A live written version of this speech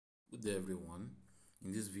Good day everyone.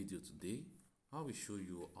 In this video today, I will show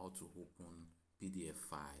you how to open PDF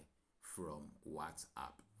file from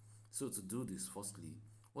WhatsApp. So to do this, firstly,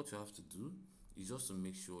 what you have to do is just to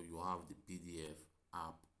make sure you have the PDF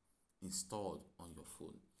app installed on your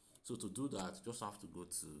phone. So to do that, you just have to go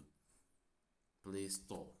to Play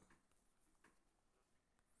Store.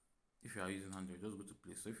 If you are using Android, just go to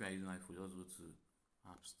Play Store. If you are using iPhone, just go to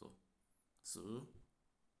App Store. So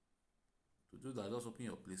to do that, just open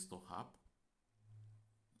your Play Store app.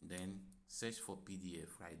 Then search for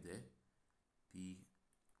PDF right there. PDF.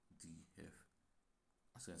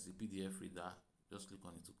 As you can see, PDF reader. Just click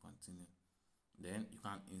on it to continue. Then you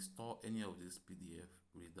can install any of this PDF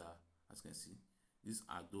reader. As you can see, this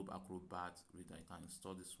Adobe Acrobat reader, you can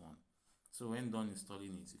install this one. So when done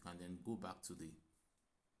installing it, you can then go back to the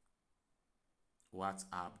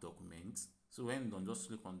WhatsApp document. So when done, just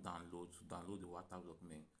click on download to download the WhatsApp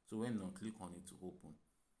document. So when done, click on it to open.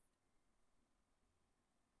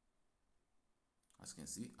 As you can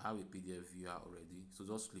see, I have a PDF viewer already, so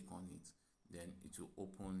just click on it, then it will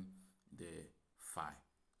open the file.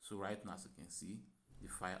 So right now, as you can see, the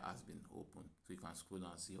file has been opened, so you can scroll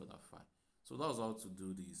down and see other file. So that's how to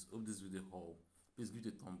do this. Hope this video helped. Please give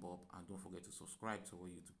it a thumb up and don't forget to subscribe to our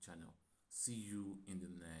YouTube channel. See you in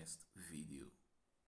the next video.